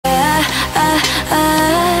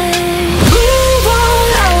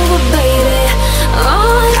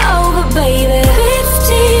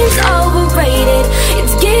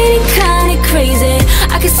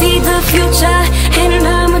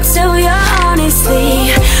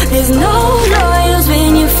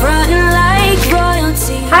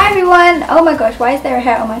everyone. Oh my gosh, why is there a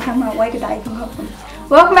hair on my camera? Where did that even come from?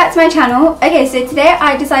 Welcome back to my channel. Okay, so today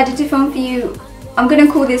I decided to film for you. I'm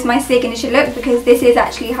gonna call this my signature look because this is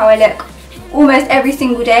actually how I look almost every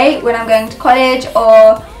single day when I'm going to college,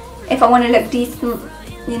 or if I want to look decent,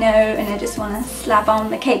 you know, and I just want to slap on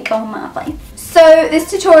the cake on my face. So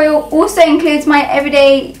this tutorial also includes my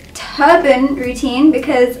everyday turban routine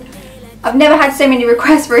because I've never had so many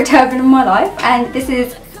requests for a turban in my life, and this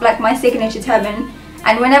is like my signature turban.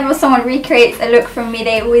 And whenever someone recreates a look from me,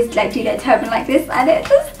 they always like do their turban like this, and it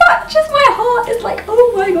just touches my heart. It's like,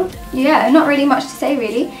 oh my god. Yeah, not really much to say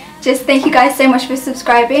really. Just thank you guys so much for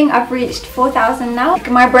subscribing. I've reached 4,000 now.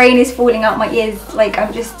 Like, my brain is falling out my ears. Like,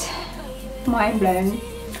 I'm just mind blown.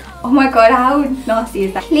 Oh my god, how nasty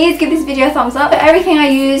is that? Please give this video a thumbs up. Everything I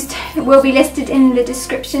used will be listed in the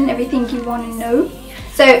description, everything you want to know.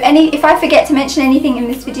 So if I forget to mention anything in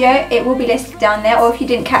this video, it will be listed down there, or if you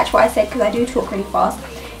didn't catch what I said, because I do talk really fast,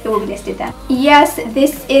 it will be listed there. Yes,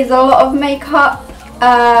 this is a lot of makeup.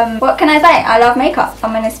 What can I say? I love makeup.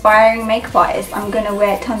 I'm an aspiring makeup artist. I'm gonna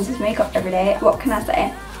wear tons of makeup every day. What can I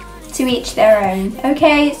say? To each their own.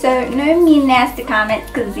 Okay, so no mean nasty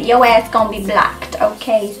comments because your ass gonna be blacked.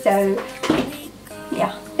 Okay, so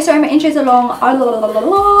yeah. Sorry, my intro's are long.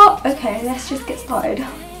 Okay, let's just get started.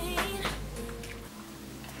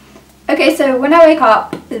 Okay, so when I wake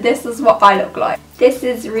up, this is what I look like. This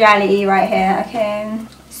is reality right here, okay?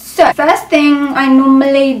 So, first thing I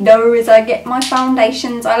normally do is I get my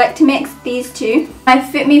foundations. I like to mix these two. My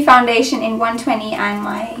Fit Me foundation in 120 and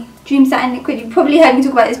my Dream Satin Liquid. You've probably heard me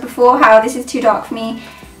talk about this before, how this is too dark for me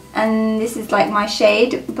and this is like my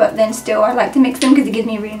shade, but then still I like to mix them because it gives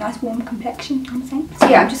me a really nice warm complexion, you know what I'm saying? So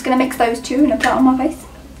yeah, I'm just going to mix those two and apply it on my face.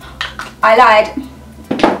 I lied.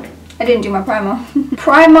 I didn't do my primer.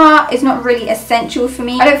 Primer is not really essential for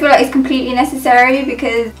me. I don't feel like it's completely necessary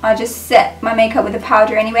because I just set my makeup with a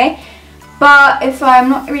powder anyway. But if I'm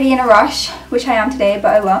not really in a rush, which I am today,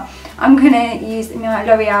 but oh well, I'm gonna use my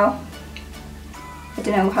Loreal. I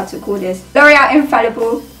don't know how to call this. L'Oreal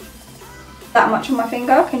Infallible. That much on my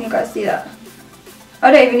finger. Can you guys see that? I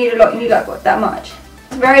don't even need a lot. You need like what, that much.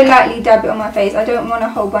 Very lightly dab it on my face. I don't want a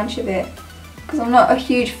whole bunch of it because I'm not a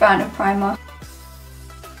huge fan of primer.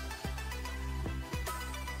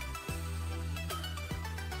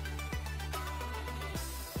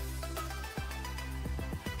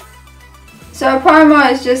 So primer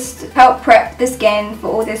is just help prep the skin for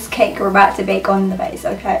all this cake we're about to bake on the face,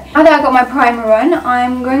 okay? Now that I've got my primer on,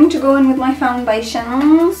 I'm going to go in with my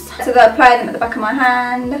foundations. So that I apply them at the back of my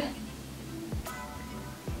hand.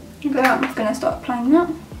 Okay, I'm just going to start applying that.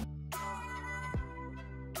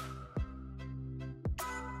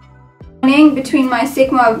 Between my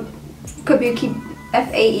Sigma Kabuki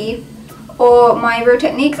F80 or my Real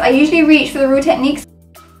Techniques. I usually reach for the Real Techniques.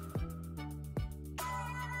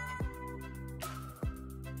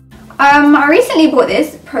 I recently bought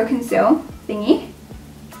this Pro Conceal thingy,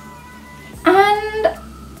 and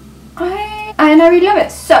I really love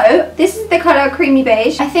it. So this is the colour Creamy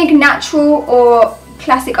Beige. I think natural or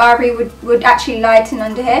classic ivory would actually lighten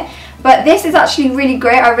under here, but this is actually really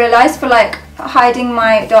great, I realised, for like hiding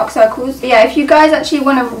my dark circles. But yeah, if you guys actually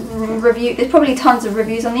want to review, there's probably tons of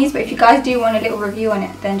reviews on these, but if you guys do want a little review on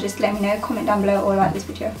it, then just let me know, comment down below, or like this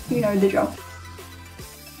video. You know the drill.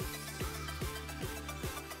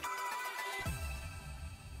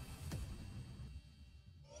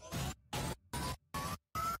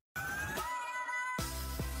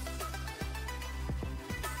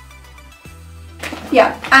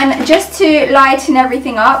 Yeah, and just to lighten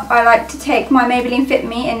everything up, I like to take my Maybelline Fit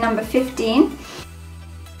Me in number 15.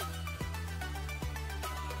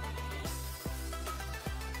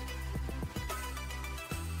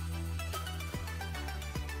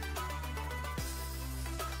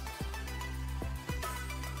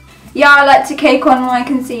 Yeah, I like to cake on my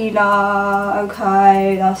concealer.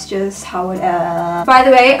 Okay, that's just how it is. By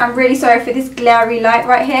the way, I'm really sorry for this glary light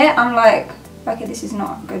right here. I'm like, okay, this is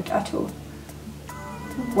not good at all.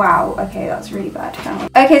 Wow, okay, that's really bad.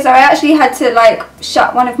 Okay, so I actually had to like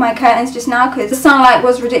shut one of my curtains just now because the sunlight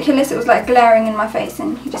was ridiculous. It was like glaring in my face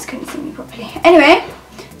and you just couldn't see me properly. Anyway,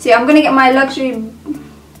 so yeah, I'm going to get my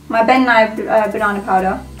my Ben Nye banana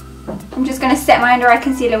powder. I'm just going to set my under eye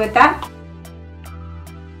concealer with that.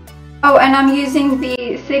 Oh, and I'm using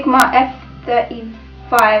the Sigma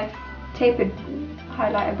F35 tapered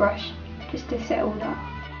highlighter brush just to set all that.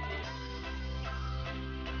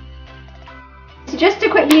 So just to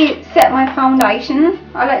quickly set my foundation,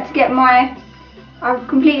 I like to get my,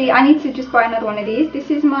 I need to just buy another one of these. This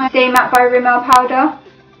is my Day Matte by Rimmel powder.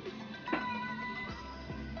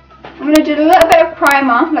 I'm going to do a little bit of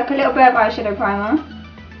primer, like a little bit of eyeshadow primer.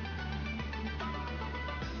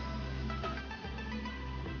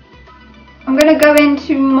 I'm going to go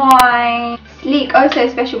into my Sleek Oh So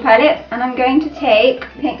Special palette, and I'm going to take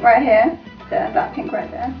pink right here, that pink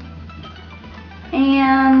right there,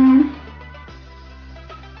 and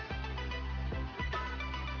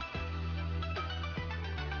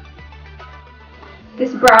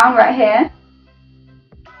this brown right here,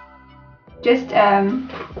 just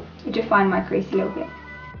define my crease a little bit.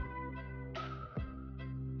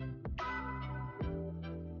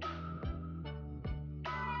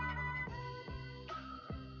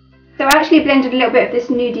 So I actually blended a little bit of this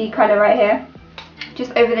nudie colour right here,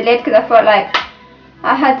 just over the lid, because I felt like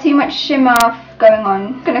I had too much shimmer going on.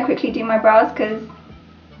 I'm going to quickly do my brows, because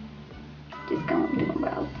just going to do my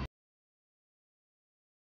brows.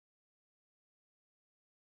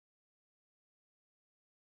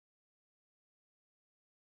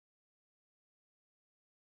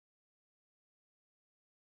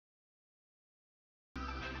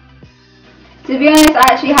 To be honest,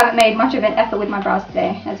 I actually haven't made much of an effort with my brows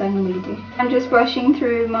today, as I normally do. I'm just brushing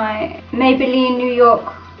through my Maybelline New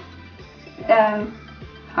York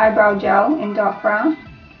eyebrow gel in dark brown.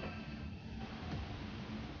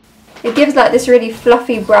 It gives like this really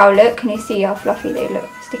fluffy brow look. Can you see how fluffy they look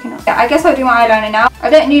sticking up? Yeah, I guess I'll do my eyeliner now.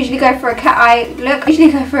 I don't usually go for a cat eye look. I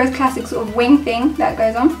usually go for a classic sort of wing thing that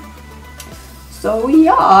goes on. So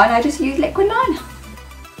yeah, and I just use liquid liner.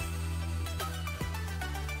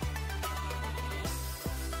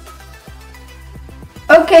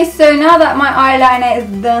 Okay, so now that my eyeliner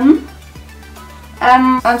is done,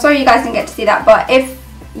 I'm sorry you guys didn't get to see that, but if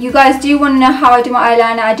you guys do want to know how I do my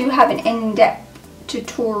eyeliner, I do have an in-depth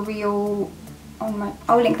tutorial on my,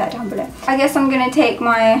 I'll link that down below. I guess I'm going to take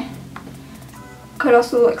my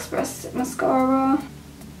Colossal Express mascara.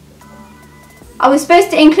 I was supposed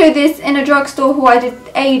to include this in a drugstore haul I did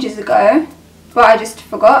ages ago, but I just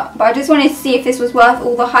forgot. But I just wanted to see if this was worth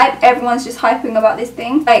all the hype. Everyone's just hyping about this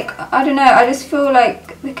thing. Like, I don't know, I just feel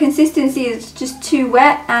like the consistency is just too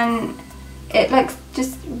wet, and it like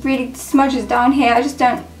just really smudges down here. I just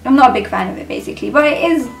don't, I'm not a big fan of it basically, but it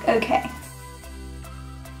is okay.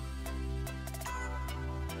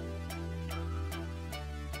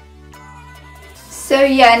 So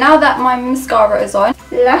yeah, now that my mascara is on,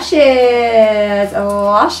 lashes,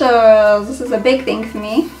 this is a big thing for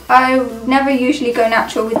me. I never usually go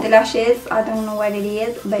natural with the lashes, I don't know what it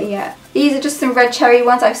is, but yeah. These are just some red cherry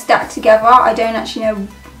ones I've stacked together. I don't actually know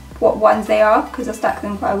what ones they are because I stacked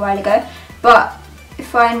them quite a while ago, but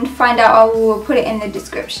if I find out I will put it in the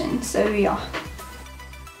description, so yeah.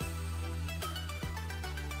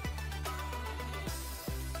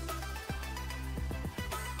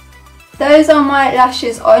 Those are my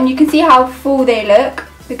lashes on. You can see how full they look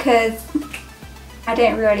because I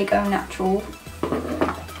don't really go natural.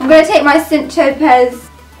 I'm going to take my Tropez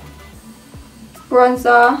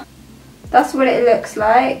bronzer. That's what it looks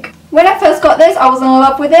like. When I first got this, I was in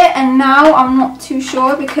love with it, and now I'm not too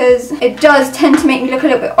sure because it does tend to make me look a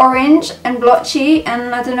little bit orange and blotchy,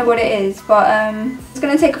 and I don't know what it is, but I'm just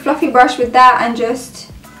going to take a fluffy brush with that and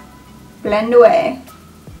just blend away.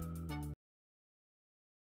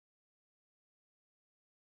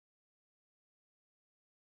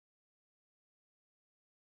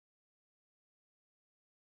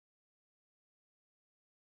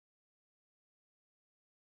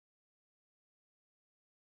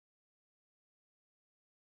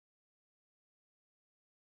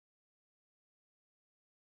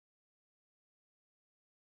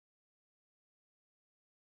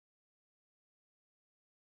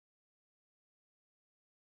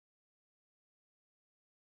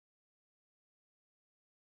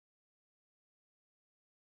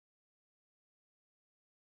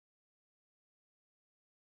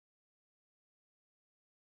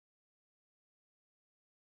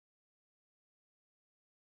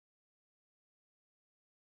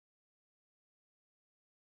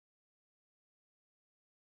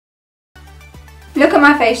 Look at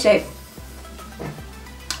my face shape.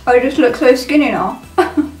 I just look so skinny now.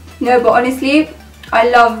 No, but honestly, I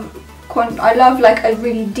love like a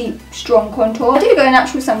really deep, strong contour. I do go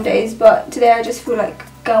natural some days, but today I just feel like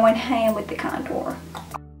going ham with the contour.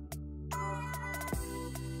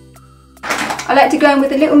 I like to go in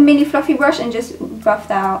with a little mini fluffy brush and just buff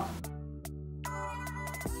that out.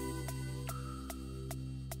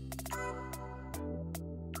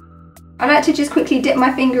 I like to just quickly dip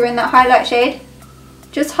my finger in that highlight shade.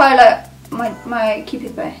 Just highlight my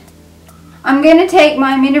Cupid's bow. I'm going to take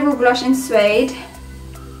my mineral blush in Suede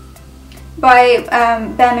by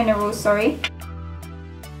Bare Minerals, sorry.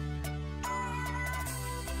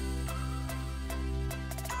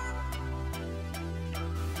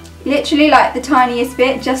 Literally like the tiniest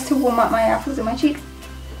bit, just to warm up my apples and my cheeks.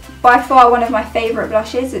 by far one of my favourite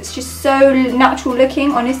blushes. It's just so natural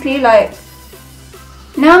looking, honestly. Like,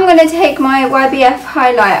 now I'm going to take my YBF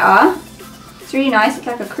highlighter. It's really nice, it's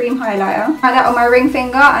like a cream highlighter. Try that on my ring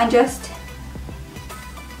finger and just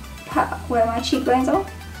pat where my cheekbones are.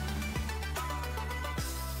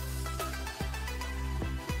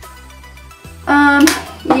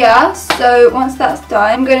 Yeah, so once that's done,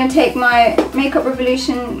 I'm going to take my Makeup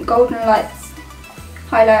Revolution Golden Lights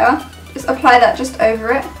highlighter. Just apply that just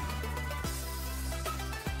over it.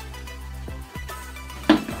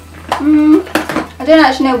 I don't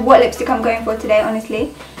actually know what lipstick I'm going for today,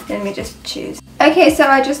 honestly. Let me just choose. Okay, so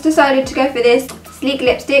I just decided to go for this sleek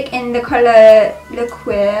lipstick in the colour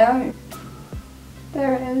Liqueur.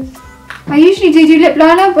 There it is. I usually do lip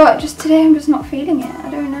liner, but just today I'm just not feeling it. I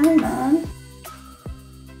don't know, man.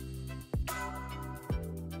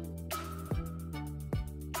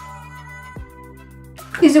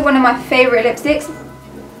 These are one of my favourite lipsticks.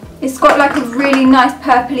 It's got like a really nice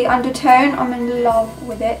purpley undertone. I'm in love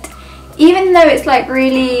with it. Even though it's like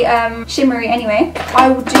really shimmery anyway,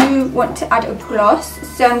 I do want to add a gloss.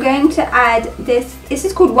 So I'm going to add this. This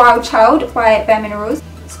is called Wild Child by Bare Minerals.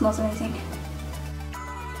 It smells amazing.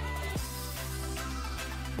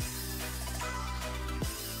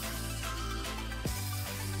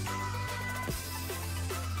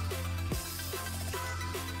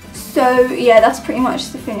 So yeah, that's pretty much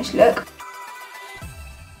the finished look.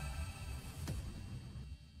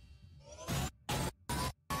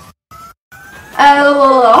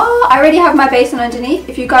 I already have my base on underneath.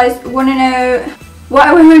 If you guys want to know what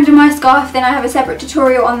I wear under my scarf, then I have a separate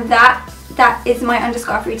tutorial on that. That is my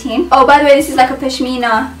underscarf routine. Oh, by the way, this is like a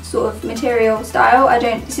pashmina sort of material style.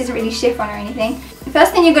 This isn't really chiffon or anything. The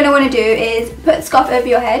first thing you're going to want to do is put the scarf over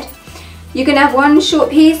your head. You're going to have one short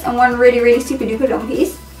piece and one really super duper long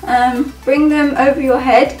piece. Bring them over your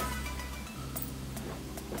head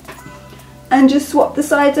and just swap the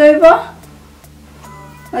sides over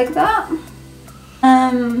like that.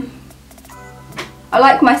 I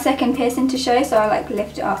like my second piercing to show, so I like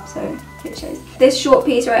lift it up so it shows. This short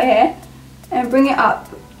piece right here, and bring it up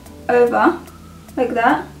over like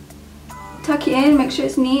that. Tuck it in, make sure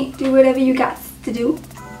it's neat, do whatever you got to do,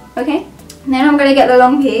 okay? And then I'm going to get the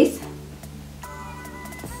long piece.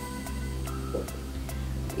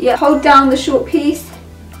 Yeah, hold down the short piece,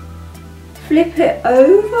 flip it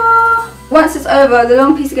over. Once it's over, the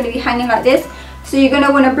long piece is going to be hanging like this, so you're going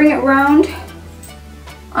to want to bring it round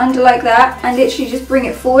under like that and literally just bring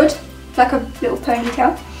it forward like a little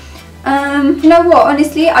ponytail. You know what,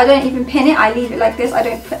 honestly, I don't even pin it. I leave it like this. I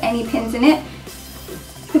don't put any pins in it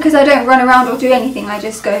because I don't run around or do anything. I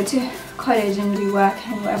just go to college and do work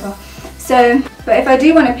and whatever. So, but if I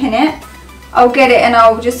do want to pin it, I'll get it and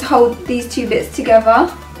I'll just hold these two bits together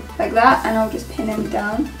like that and I'll just pin them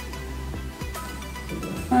down.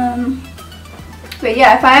 But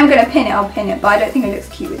yeah, if I am going to pin it, I'll pin it, but I don't think it looks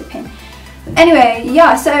cute with a pin. Anyway,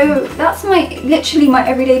 yeah, so that's literally my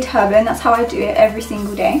everyday turban. That's how I do it every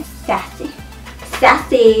single day. Sassy.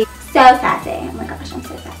 Sassy. So sassy. Oh my gosh, I'm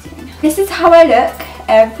so sassy right now. This is how I look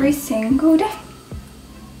every single day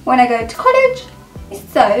when I go to college.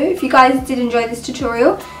 So, if you guys did enjoy this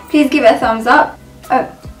tutorial, please give it a thumbs up.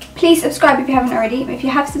 Please subscribe if you haven't already. If you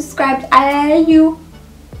have subscribed, I love you.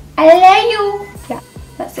 I love you. Yeah,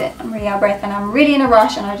 that's it. I'm really out of breath and I'm really in a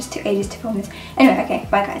rush and I just took ages to film this. Anyway, okay,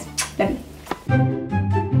 bye guys. Love you.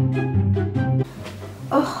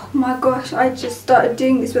 Oh my gosh, I just started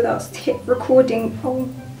doing this without recording. Oh,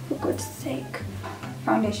 for God's sake.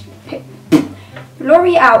 Foundation. Pick.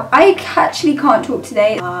 Loreal. I actually can't talk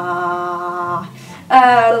today. Not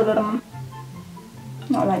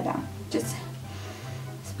like that. Just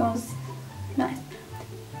smells nice.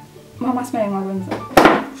 Why am I smelling my bronzer?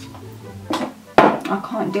 I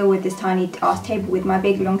can't deal with this tiny ass table with my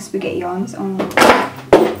big long spaghetti arms. Oh.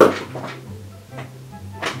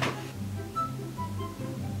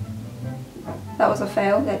 That was a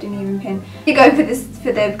fail. That didn't even pin. You go for this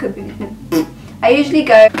for the. I usually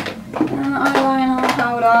go eyeliner,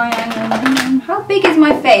 powder. How big is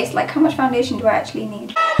my face? Like, how much foundation do I actually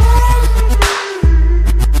need?